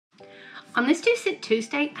On this Do Sit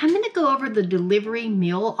Tuesday, I'm gonna go over the delivery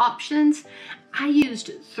meal options. I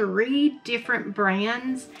used 3 different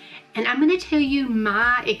brands, and I'm gonna tell you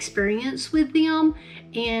my experience with them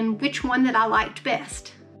and which one that I liked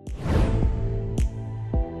best.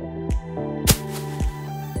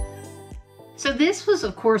 So this was,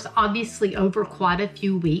 of course, obviously over quite a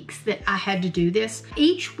few weeks that I had to do this.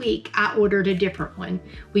 Each week I ordered a different one.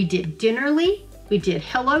 We did Dinnerly, we did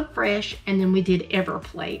HelloFresh, and then we did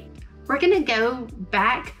EverPlate. We're gonna go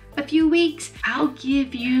back a few weeks. I'll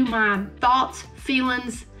give you my thoughts,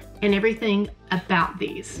 feelings, and everything about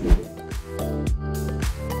these.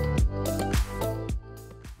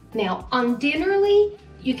 Now, on Dinnerly,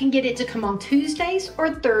 you can get it to come on Tuesdays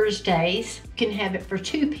or Thursdays. You can have it for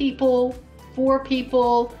 2 people, 4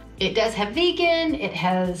 people. It does have vegan,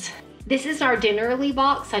 this is our Dinnerly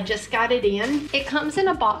box. I just got it in. It comes in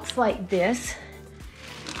a box like this,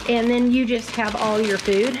 and then you just have all your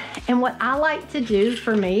food. And what I like to do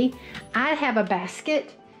for me, I have a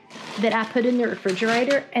basket that I put in the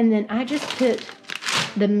refrigerator, and then I just put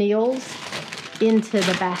the meals into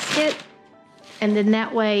the basket, and then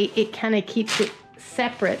that way it kind of keeps it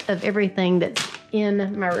separate of everything that's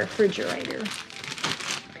in my refrigerator.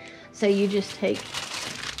 So you just take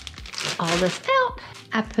all this out.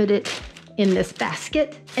 I put it in this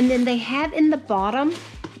basket, and then they have in the bottom,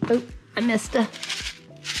 oh, I missed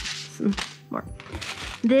some more.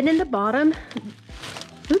 Then in the bottom,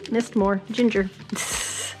 oop, missed more, ginger.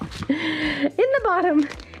 In the bottom,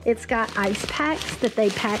 it's got ice packs that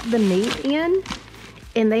they pack the meat in,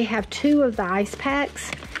 and they have 2 of the ice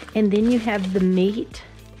packs, and then you have the meat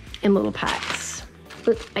in little packs.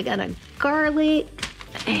 Look, I got a garlic,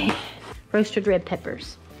 roasted red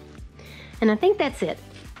peppers, and I think that's it.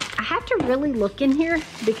 I have to really look in here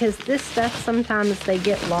because this stuff, sometimes they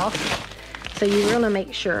get lost, so you really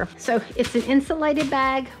make sure. So it's an insulated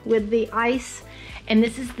bag with the ice, and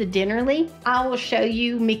this is the Dinnerly. I will show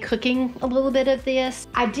you me cooking a little bit of this.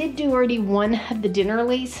 I did do already one of the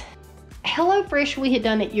Dinnerlies. HelloFresh, we had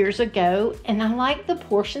done it years ago, and I like the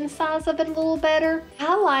portion size of it a little better.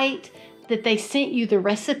 I liked that they sent you the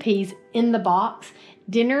recipes in the box.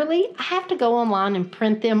 Dinnerly, I have to go online and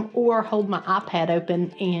print them or hold my iPad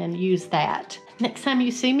open and use that. Next time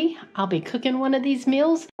you see me, I'll be cooking one of these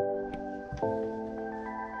meals.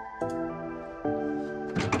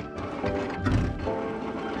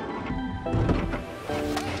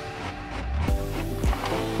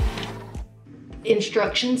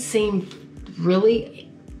 Instructions seem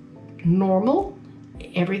really normal,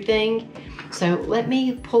 everything. So let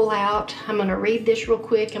me pull out, I'm gonna read this real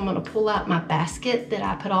quick. I'm gonna pull out my basket that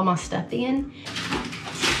I put all my stuff in.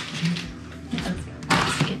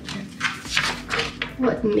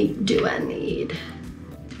 What meat do I need?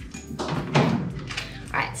 All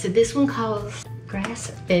right, so this one calls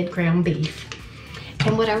grass-fed ground beef.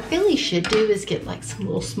 And what I really should do is get like some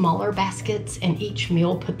little smaller baskets, and each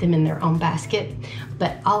meal put them in their own basket.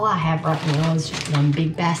 But all I have right now is just one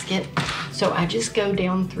big basket. So I just go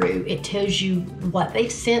down through, it tells you what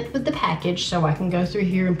they've sent with the package, so I can go through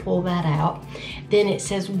here and pull that out. Then it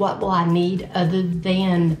says what will I need other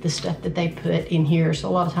than the stuff that they put in here. So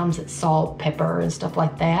a lot of times it's salt, pepper, and stuff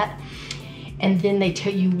like that. And then they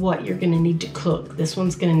tell you what you're gonna need to cook. This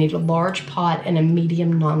one's gonna need a large pot and a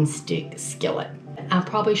medium non-stick skillet. I'll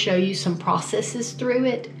probably show you some processes through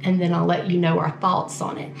it, and then I'll let you know our thoughts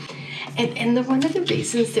on it. And one of the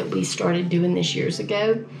reasons that we started doing this years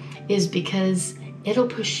ago is because it'll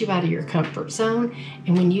push you out of your comfort zone.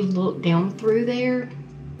 And when you look down through there,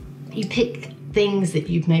 you pick things that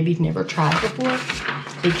you've maybe never tried before,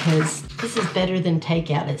 because this is better than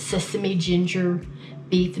takeout. It's sesame ginger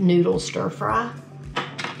beef noodle stir fry.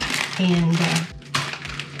 And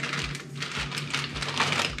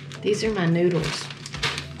these are my noodles.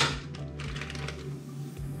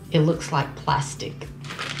 It looks like plastic.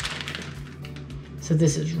 So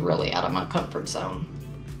this is really out of my comfort zone.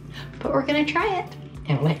 But we're gonna try it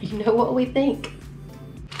and let you know what we think.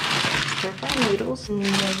 Stir fry noodles, and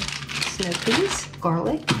then snow peas,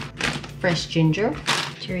 garlic, fresh ginger,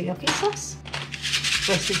 teriyaki sauce,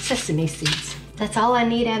 roasted sesame seeds. That's all I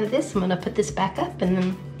need out of this. I'm gonna put this back up and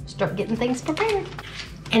then start getting things prepared.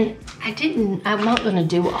 And I'm not gonna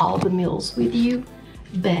do all the meals with you,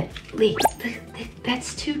 but look,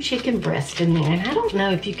 that's 2 chicken breasts in there. And I don't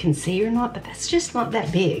know if you can see or not, but that's just not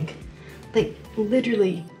that big. Like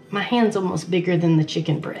literally, my hand's almost bigger than the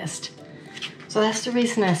chicken breast. So that's the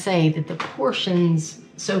reason I say that the portions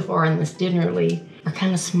so far in this Dinnerly are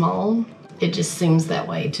kind of small. It just seems that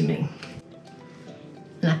way to me.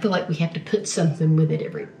 And I feel like we have to put something with it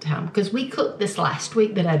every time, because we cooked this last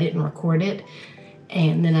week, but I didn't record it.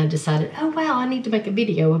 And then I decided, oh wow, I need to make a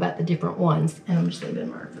video about the different ones. And I'm just leaving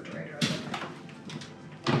my refrigerator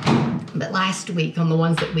open. But last week on the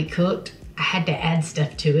ones that we cooked, I had to add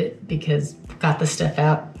stuff to it because got the stuff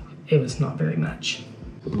out. It was not very much.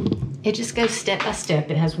 It just goes step by step.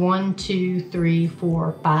 It has 1, 2, 3,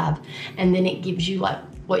 4, 5. And then it gives you like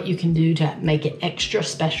what you can do to make it extra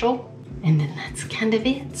special. And then that's kind of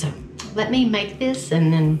it. So let me make this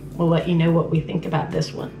and then we'll let you know what we think about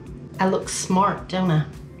this one. I look smart, don't I?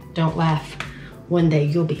 Don't laugh. One day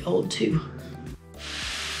you'll be old too.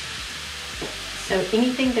 So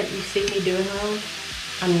anything that you see me doing wrong,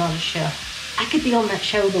 I'm not a chef. I could be on that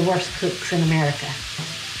show, The Worst Cooks in America.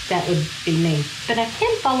 That would be me. But I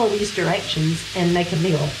can follow these directions and make a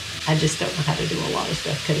meal. I just don't know how to do a lot of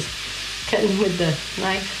stuff because cutting with the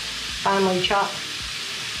knife, finely chopped.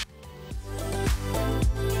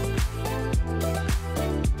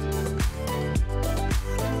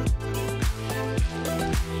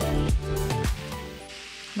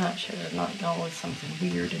 Not sure, not always something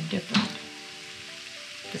weird and different.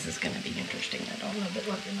 This is going to be interesting. I don't know, but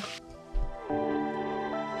let me know.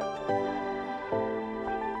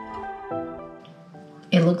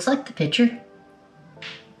 It looks like the picture.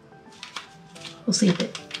 We'll see if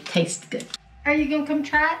it tastes good. Are you going to come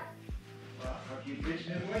try it?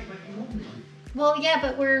 Well, yeah,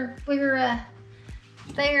 but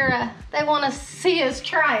they want to see us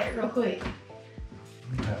try it real quick.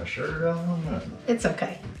 Have a shirt on? Nothing. It's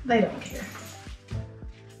okay. They don't care.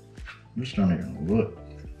 Just don't even look.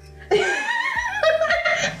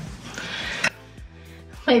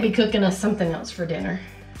 Maybe cooking us something else for dinner.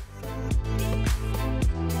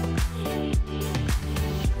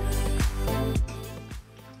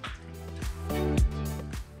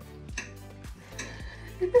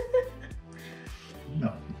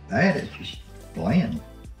 No, that is just bland.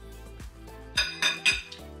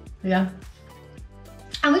 Yeah.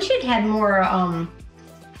 I wish it had more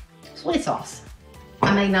soy sauce.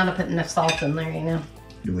 I may not have put enough salt in there, you know.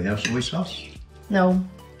 Do we have soy sauce? No.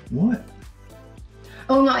 What?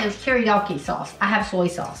 Oh no, it was teriyaki sauce. I have soy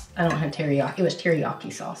sauce. I don't have teriyaki. It was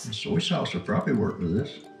teriyaki sauce. The soy sauce will probably work with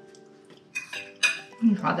this.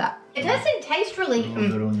 Try that. It doesn't taste really. A little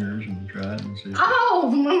bit on yours and try it and see.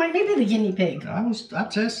 Oh, maybe the guinea pig. I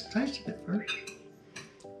tasted it first.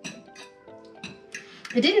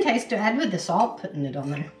 It didn't taste bad with the salt putting it on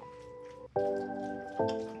there.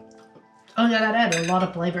 Oh yeah, that added a lot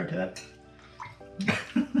of flavor to it.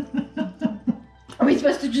 Are we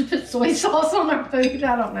supposed to just put soy sauce on our food?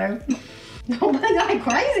 I don't know. Don't think I'm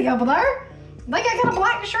crazy over there. I think I got a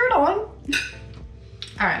black shirt on.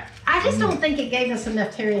 All right. I just don't think it gave us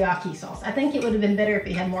enough teriyaki sauce. I think it would have been better if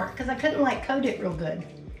we had more, because I couldn't like coat it real good.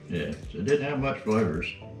 Yeah, so it didn't have much flavors.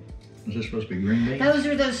 Is this supposed to be green beans? Those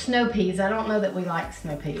are those snow peas. I don't know that we like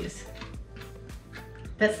snow peas.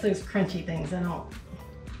 That's those crunchy things. I don't.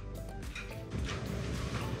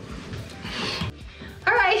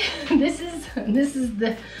 All right, this is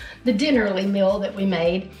the dinnerly meal that we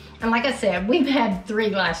made. And like I said, we've had 3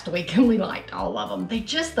 last week and we liked all of them.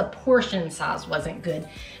 The portion size wasn't good.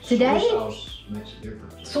 Today, soy sauce makes a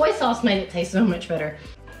difference. Soy sauce made it taste so much better.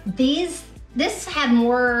 This had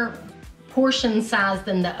more portion size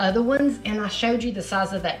than the other ones, and I showed you the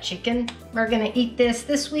size of that chicken. We're gonna eat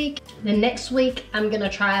this week. Then next week, I'm gonna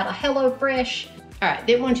try out a HelloFresh. All right,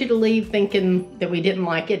 didn't want you to leave thinking that we didn't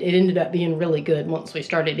like it. It ended up being really good once we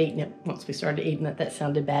started eating it. Once we started eating it, that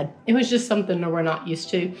sounded bad. It was just something that we're not used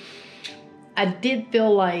to. I did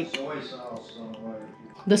feel like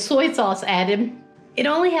the soy sauce added, it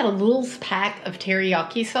only had a little pack of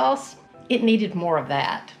teriyaki sauce. It needed more of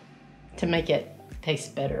that to make it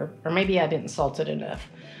taste better. Or maybe I didn't salt it enough.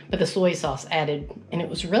 But the soy sauce added, and it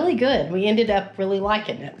was really good. We ended up really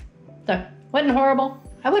liking it. So, wasn't horrible.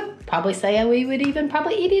 I would probably say we would even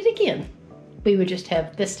probably eat it again. We would just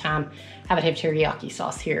have, this time, I would have teriyaki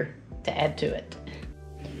sauce here to add to it.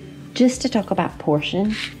 Just to talk about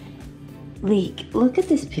portion, like, look at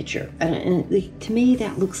this picture. And like, to me,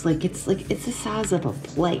 that looks like it's the size of a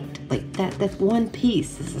plate. Like that one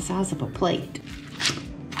piece is the size of a plate.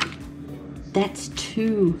 That's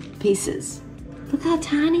 2 pieces. Look how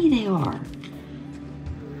tiny they are.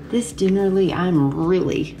 This dinnerly, I'm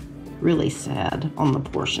really sad on the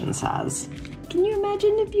portion size. Can you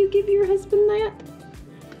imagine if you give your husband that?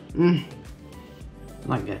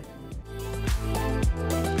 Not good.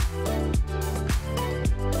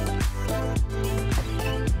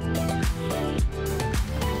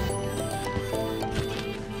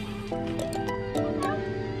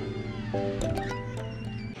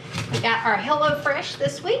 We got our HelloFresh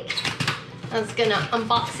this week. I was gonna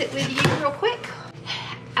unbox it with you real quick.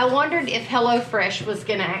 I wondered if HelloFresh was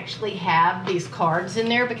gonna actually have these cards in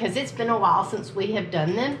there because it's been a while since we have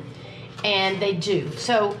done them, and they do.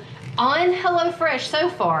 So on HelloFresh so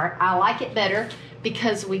far, I like it better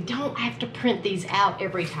because we don't have to print these out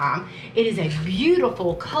every time. It is a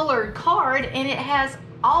beautiful colored card and it has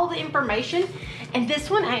all the information. And this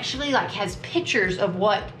one actually like has pictures of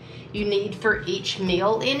what you need for each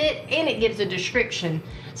meal in it, and it gives a description.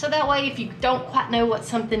 So that way if you don't quite know what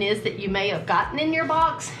something is that you may have gotten in your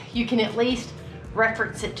box, you can at least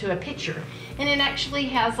reference it to a picture. And it actually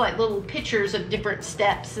has like little pictures of different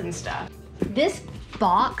steps and stuff. This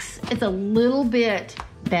box is a little bit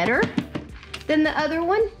better than the other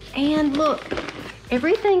one. And look,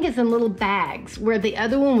 everything is in little bags where the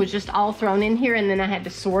other one was just all thrown in here and then I had to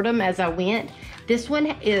sort them as I went. This one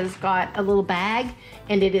is got a little bag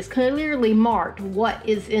and it is clearly marked what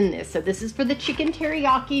is in this. So this is for the chicken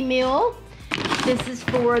teriyaki meal. This is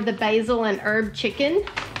for the basil and herb chicken.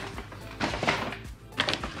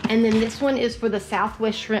 And then this one is for the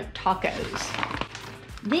Southwest shrimp tacos.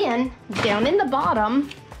 Then down in the bottom,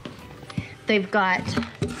 they've got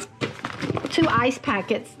 2 ice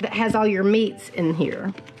packets that has all your meats in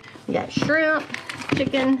here. You got shrimp,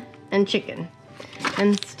 chicken, and chicken.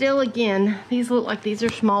 And still again, these look like these are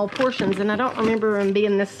small portions and I don't remember them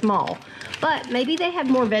being this small. But maybe they had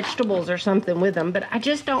more vegetables or something with them, but I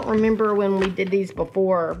just don't remember when we did these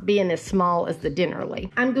before being as small as the dinnerly.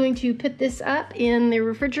 I'm going to put this up in the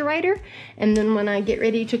refrigerator, and then when I get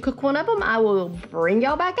ready to cook one of them, I will bring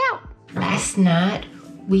y'all back out. Last night,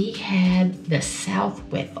 we had the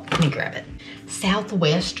Southwest, let me grab it,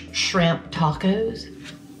 Southwest shrimp tacos.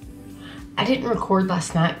 I didn't record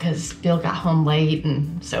last night because Bill got home late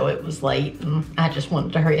and so it was late and I just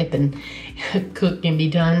wanted to hurry up and cook and be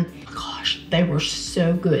done. Gosh, they were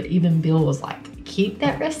so good. Even Bill was like, keep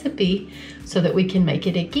that recipe so that we can make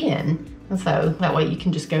it again. And so that way you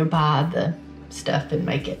can just go buy the stuff and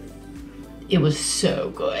make it. It was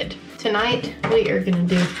so good. Tonight we are gonna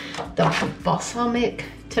do the balsamic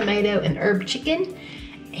tomato and herb chicken,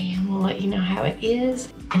 and we'll let you know how it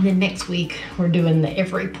is. And then next week we're doing the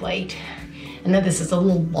EverPlate. I know this is a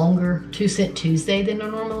little longer 2 Cent Tuesday than I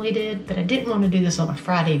normally did, but I didn't want to do this on a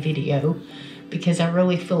Friday video because I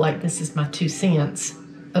really feel like this is my 2 cents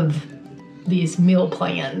of these meal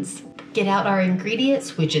plans. Get out our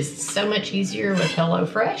ingredients, which is so much easier with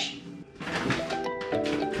HelloFresh.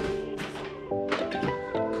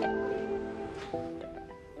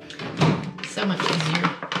 So much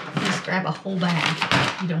easier. Just grab a whole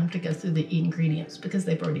bag. You don't have to go through the ingredients because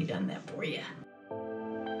they've already done that for you.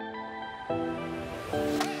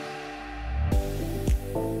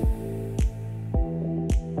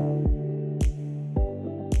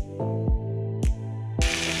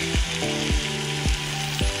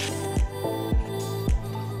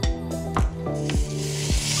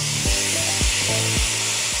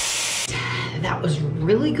 That was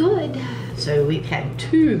really good. So we've had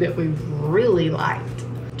 2 that we've really liked.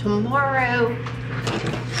 Tomorrow,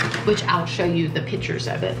 which I'll show you the pictures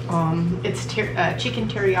of it. It's chicken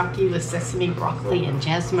teriyaki with sesame, broccoli, and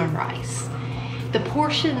jasmine rice. The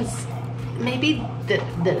portions, maybe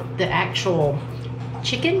the actual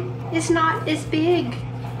chicken is not as big,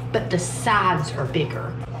 but the sides are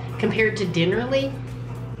bigger. Compared to dinnerly,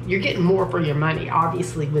 you're getting more for your money,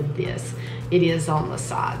 obviously, with this. It is on the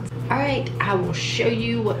sides. All right, I will show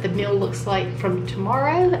you what the meal looks like from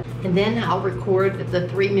tomorrow, and then I'll record the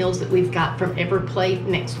 3 meals that we've got from EverPlate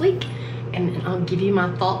next week, and then I'll give you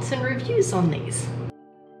my thoughts and reviews on these.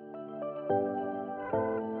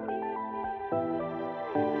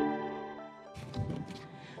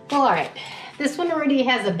 Well, all right, this one already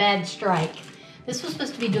has a bad strike. This was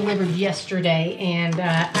supposed to be delivered yesterday, and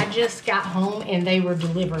I just got home and they were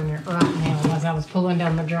delivering it right now as I was pulling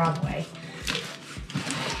down the driveway.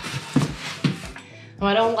 Well,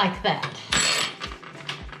 I don't like that.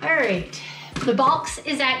 All right, the box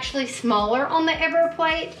is actually smaller on the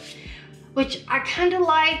EverPlate, which I kind of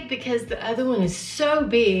like because the other one is so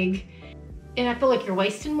big, and I feel like you're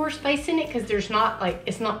wasting more space in it because there's not like,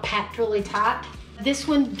 it's not packed really tight. This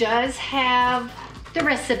one does have the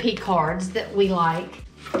recipe cards that we like.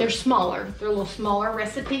 They're smaller, they're a little smaller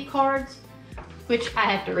recipe cards, which I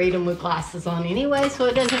have to read them with glasses on anyway, so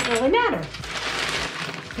it doesn't really matter.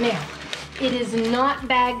 Now, it is not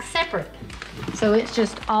bag separate, so it's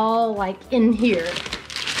just all like in here.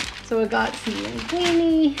 So I got some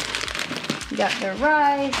linguine, got the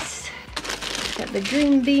rice, got the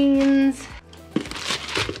green beans,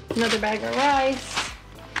 another bag of rice,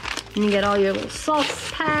 and you get all your little sauce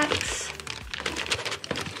packs.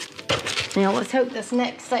 Now let's hope this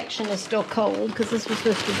next section is still cold because this was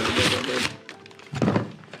supposed to be delivered.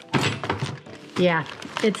 Yeah,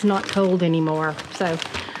 it's not cold anymore. So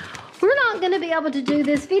we're not gonna be able to do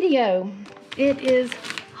this video. It is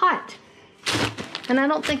hot. And I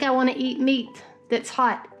don't think I wanna eat meat that's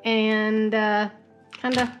hot, and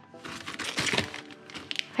kinda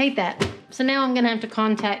hate that. So now I'm gonna have to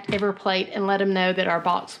contact EverPlate and let them know that our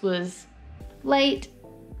box was late.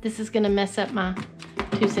 This is gonna mess up my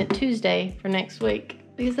 2 Cent Tuesday for next week,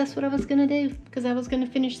 because that's what I was gonna do, because I was gonna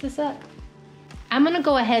finish this up. I'm gonna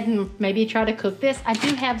go ahead and maybe try to cook this. I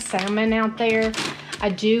do have salmon out there. I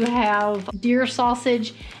do have deer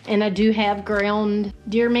sausage, and I do have ground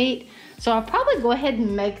deer meat. So I'll probably go ahead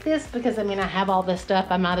and make this, because I mean, I have all this stuff.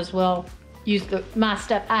 I might as well use my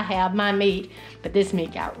stuff I have, my meat, but this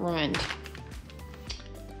meat got ruined.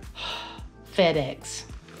 FedEx.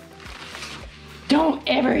 Don't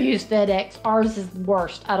ever use FedEx. Ours is the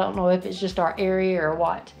worst. I don't know if it's just our area or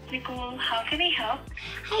what. Nicole, how can I help?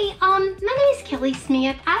 Hey, my name is Kelley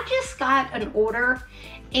Smith. I just got an order,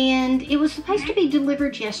 and it was supposed to be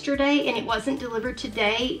delivered yesterday, and it wasn't delivered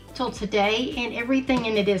today till today, and everything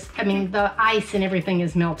in it is, I mean, the ice and everything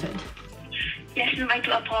is melted. Yes, ma'am, I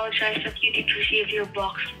do apologize that you did receive your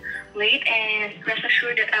box late, and rest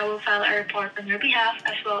assured that I will file a report on your behalf,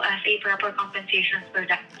 as well as a proper compensation for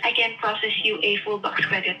that. I can process you a full box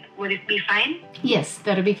credit. Would it be fine? Yes,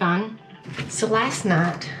 that'll be fine. So last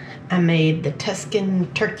night I made the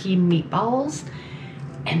Tuscan turkey meatballs,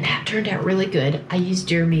 and that turned out really good. I used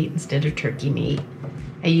deer meat instead of turkey meat.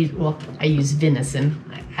 I use venison.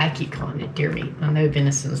 I keep calling it deer meat. I know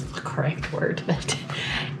venison is the correct word, but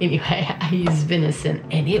anyway, I used venison,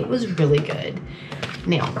 and it was really good.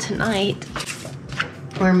 Now tonight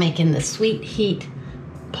we're making the sweet heat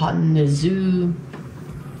ponzu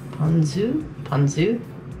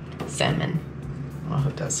salmon. I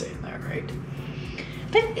hope I'm saying that right.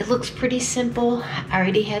 But it looks pretty simple. I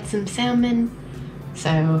already had some salmon,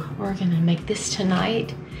 so we're gonna make this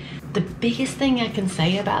tonight. The biggest thing I can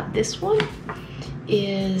say about this one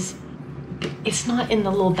is it's not in the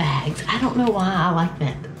little bags. I don't know why I like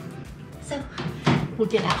that. So we'll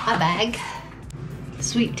get out my bag.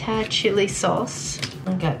 Sweet Thai chili sauce.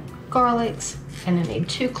 I got garlics, and I need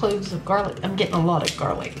 2 cloves of garlic. I'm getting a lot of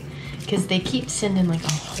garlic because they keep sending like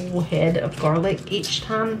a whole head of garlic each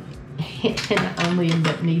time, and I only end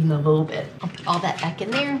up needing a little bit. I'll put all that back in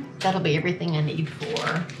there. That'll be everything I need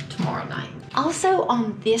for tomorrow night. Also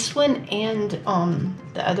on this one and on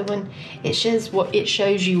the other one, it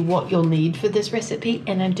shows you what you'll need for this recipe,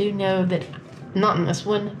 and I do know that not in this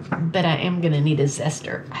one, but I am gonna need a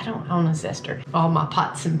zester. I don't own a zester. All my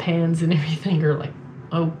pots and pans and everything are like,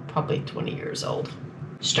 oh, probably 20 years old.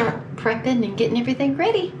 Start prepping and getting everything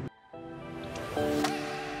ready.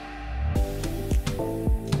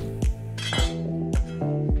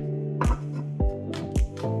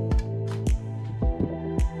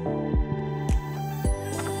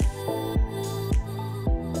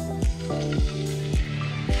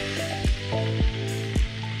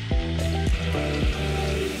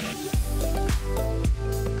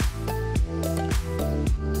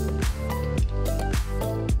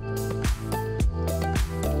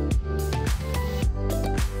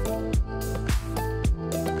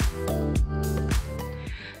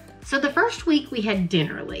 So the first week we had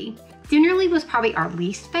Dinnerly. Dinnerly was probably our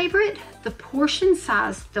least favorite. The portion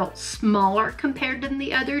size felt smaller compared to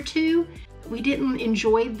the other two. We didn't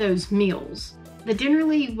enjoy those meals. The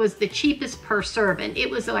Dinnerly was the cheapest per serving. It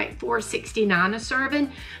was like $4.69 a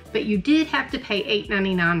serving, but you did have to pay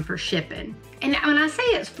 $8.99 for shipping. And when I say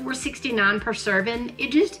it's $4.69 per serving,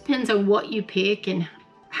 it just depends on what you pick and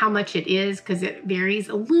how much it is, because it varies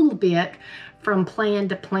a little bit from plan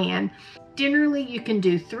to plan. Generally, you can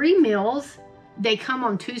do 3 meals. They come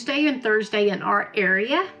on Tuesday and Thursday in our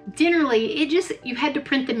area. Generally, you had to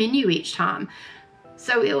print the menu each time.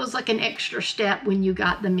 So it was like an extra step when you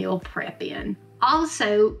got the meal prep in.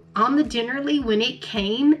 Also, on the Dinnerly, when it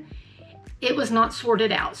came, it was not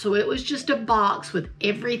sorted out. So it was just a box with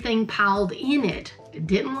everything piled in it.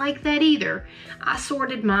 Didn't like that either. I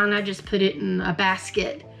sorted mine, I just put it in a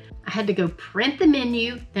basket. I had to go print the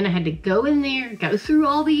menu, then I had to go in there, go through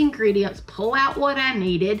all the ingredients, pull out what I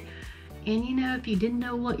needed. And you know, if you didn't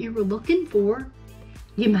know what you were looking for,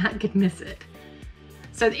 you might could miss it.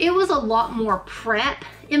 So it was a lot more prep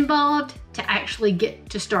involved to actually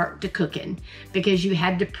get to start to cooking, because you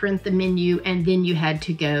had to print the menu and then you had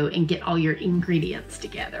to go and get all your ingredients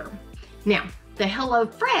together. Now, the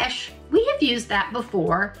HelloFresh, we have used that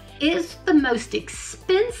before, is the most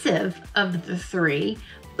expensive of the 3,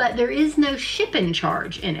 but there is no shipping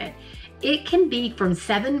charge in it. It can be from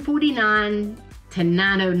 $7.49 to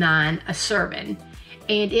 $9.09 a serving,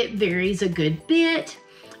 and it varies a good bit.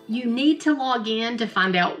 You need to log in to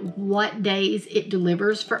find out what days it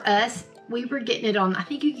delivers for us. We were getting it on, I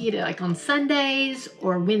think you can get it like on Sundays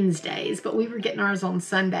or Wednesdays, but we were getting ours on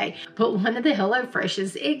Sunday. But one of the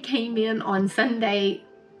HelloFreshes, it came in on Sunday.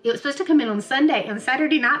 It was supposed to come in on Sunday, and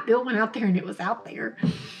Saturday night Bill went out there and it was out there.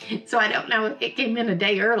 So I don't know, it came in a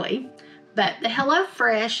day early. But the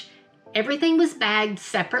HelloFresh, everything was bagged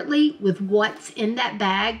separately with what's in that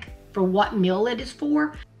bag for what meal it is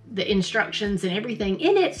for, the instructions and everything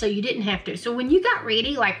in it, so you didn't have to. So when you got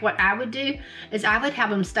ready, like what I would do is I would have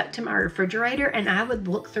them stuck to my refrigerator, and I would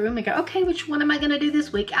look through them and go, okay, which one am I gonna do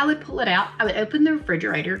this week? I would pull it out, I would open the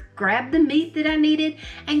refrigerator, grab the meat that I needed,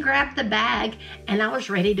 and grab the bag, and I was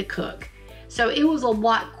ready to cook. So it was a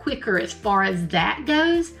lot quicker as far as that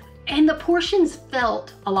goes, and the portions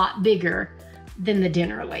felt a lot bigger than the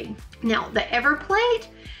Dinnerly. Now, the EverPlate,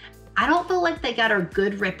 I don't feel like they got a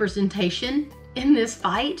good representation in this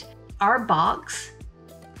fight. Our box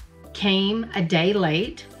came a day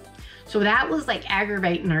late, so that was like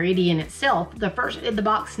aggravating already in itself. The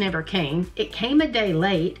box never came. It came a day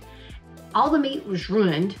late. All the meat was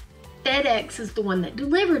ruined. FedEx is the one that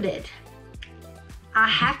delivered it. I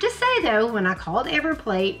have to say though, when I called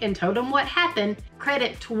EverPlate and told them what happened,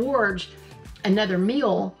 credit towards another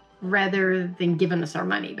meal rather than giving us our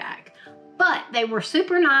money back. But they were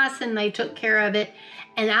super nice and they took care of it.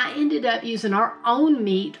 And I ended up using our own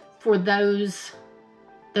meat for those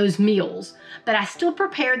meals, but I still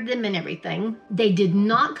prepared them and everything. They did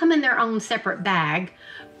not come in their own separate bag,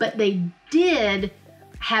 but they did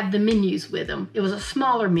have the menus with them. It was a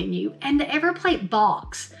smaller menu, and the EverPlate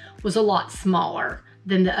box was a lot smaller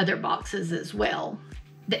than the other boxes as well.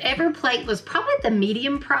 The EverPlate was probably the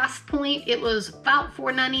medium price point. It was about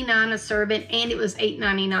 $4.99 a serving, and it was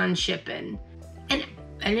 $8.99 shipping. And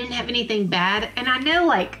I didn't have anything bad. And I know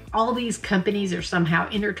like all these companies are somehow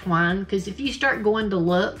intertwined, because if you start going to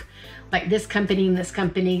look, like this company and this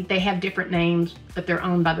company, they have different names, but they're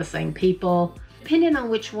owned by the same people. Depending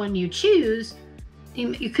on which one you choose,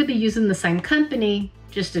 you could be using the same company,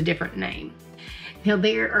 just a different name. Now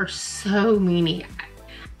there are so many.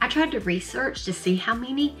 I tried to research to see how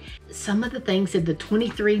many. Some of the things said the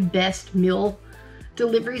 23 best meal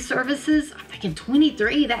delivery services. I'm thinking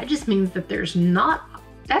 23, that just means that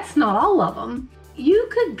that's not all of them. You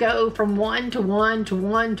could go from one to one to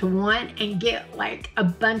one to one and get like a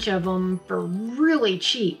bunch of them for really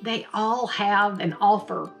cheap. They all have and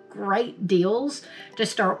offer great deals to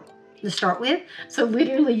start with. So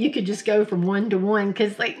literally you could just go from one to one,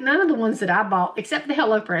 because like none of the ones that I bought, except the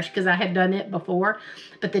HelloFresh, because I had done it before,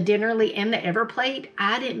 but the Dinnerly and the EverPlate,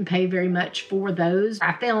 I didn't pay very much for those.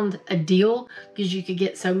 I found a deal because you could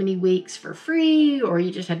get so many weeks for free, or you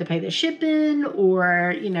just had to pay the shipping,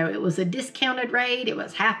 or you know, it was a discounted rate. It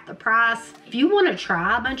was half the price. If you want to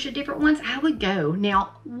try a bunch of different ones, I would go.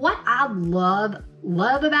 Now, what I love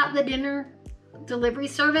about the dinner delivery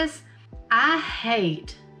service, I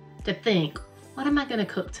hate to think, what am I gonna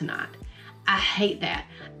cook tonight? I hate that.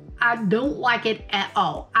 I don't like it at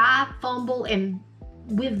all. I fumble and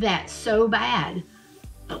with that so bad.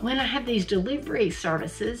 But when I have these delivery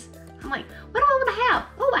services, I'm like, what do I want to have?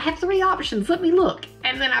 Oh, I have 3 options. Let me look.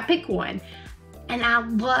 And then I pick one. And I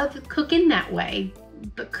love cooking that way.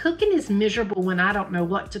 But cooking is miserable when I don't know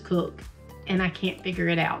what to cook and I can't figure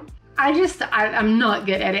it out. I'm not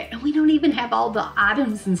good at it. And we don't even have all the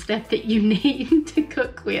items and stuff that you need to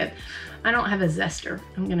cook with. I don't have a zester.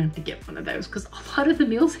 I'm gonna have to get one of those, because a lot of the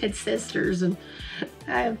meals had zesters, and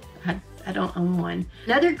I don't own one.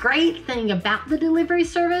 Another great thing about the delivery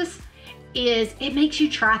service is it makes you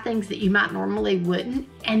try things that you might normally wouldn't,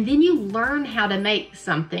 and then you learn how to make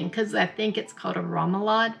something, because I think it's called a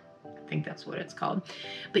remoulade. I think that's what it's called.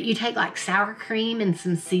 But you take like sour cream and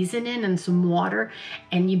some seasoning and some water,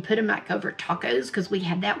 and you put them like over tacos, because we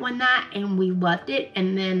had that one night and we loved it.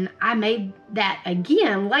 And then I made that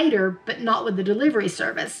again later, but not with the delivery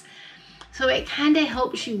service. So it kind of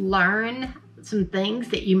helps you learn some things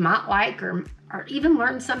that you might like, or even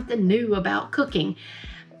learn something new about cooking.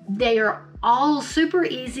 They are all super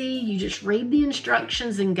easy. You just read the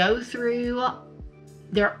instructions and go through.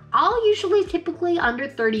 They're all usually typically under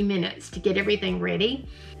 30 minutes to get everything ready.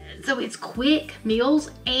 So it's quick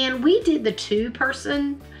meals, and we did the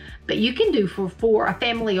 2-person, but you can do for 4, a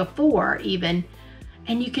family of 4 even,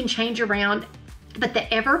 and you can change around. But the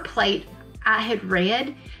EverPlate, I had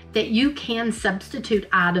read that you can substitute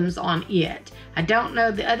items on it. I don't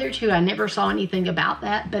know the other 2, I never saw anything about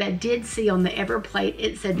that, but I did see on the EverPlate,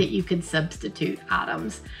 it said that you could substitute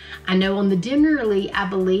items. I know on the Dinnerly, I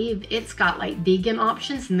believe it's got like vegan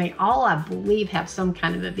options, and they all, I believe, have some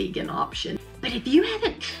kind of a vegan option. But if you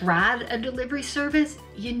haven't tried a delivery service,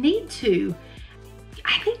 you need to.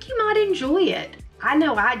 I think you might enjoy it. I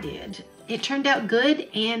know I did. It turned out good,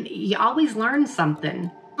 and you always learn something.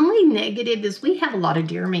 Only negative is we have a lot of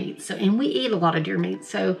deer meat, and we eat a lot of deer meat.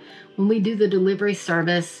 So when we do the delivery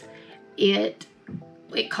service, it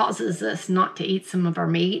causes us not to eat some of our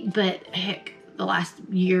meat. But heck, the last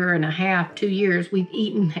year and a half, 2 years, we've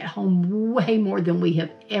eaten at home way more than we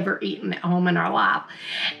have ever eaten at home in our life.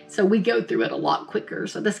 So we go through it a lot quicker.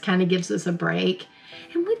 So this kind of gives us a break.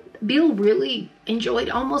 And Bill really enjoyed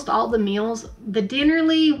almost all the meals. The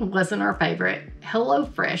Dinnerly wasn't our favorite.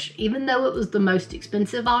 HelloFresh, even though it was the most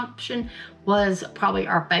expensive option, was probably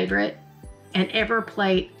our favorite. And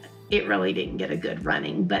EverPlate, it really didn't get a good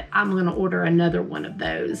running, but I'm gonna order another one of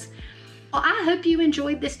those. Well, I hope you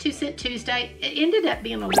enjoyed this 2 Cent Tuesday. It ended up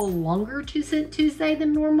being a little longer 2 Cent Tuesday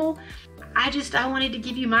than normal. I wanted to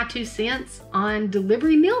give you my 2 cents on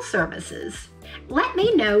delivery meal services. Let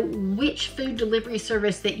me know which food delivery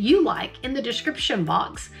service that you like in the description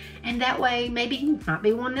box, and that way maybe might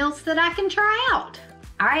be one else that I can try out.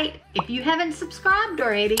 All right, if you haven't subscribed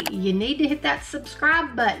already, you need to hit that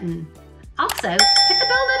subscribe button. Also, hit the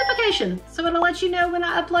bell notification so it'll let you know when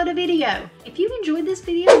I upload a video. If you enjoyed this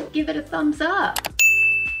video, give it a thumbs up.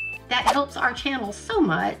 That helps our channel so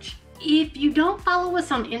much. If you don't follow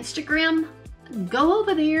us on Instagram, go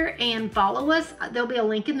over there and follow us. There'll be a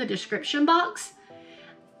link in the description box.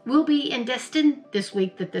 We'll be in Destin this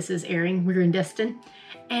week that this is airing. We're in Destin.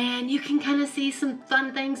 And you can kind of see some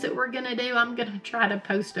fun things that we're going to do. I'm going to try to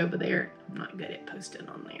post over there. I'm not good at posting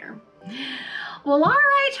on there. Well, all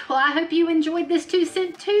right. Well, I hope you enjoyed this 2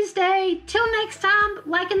 Cent Tuesday. Till next time,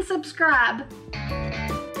 like and subscribe.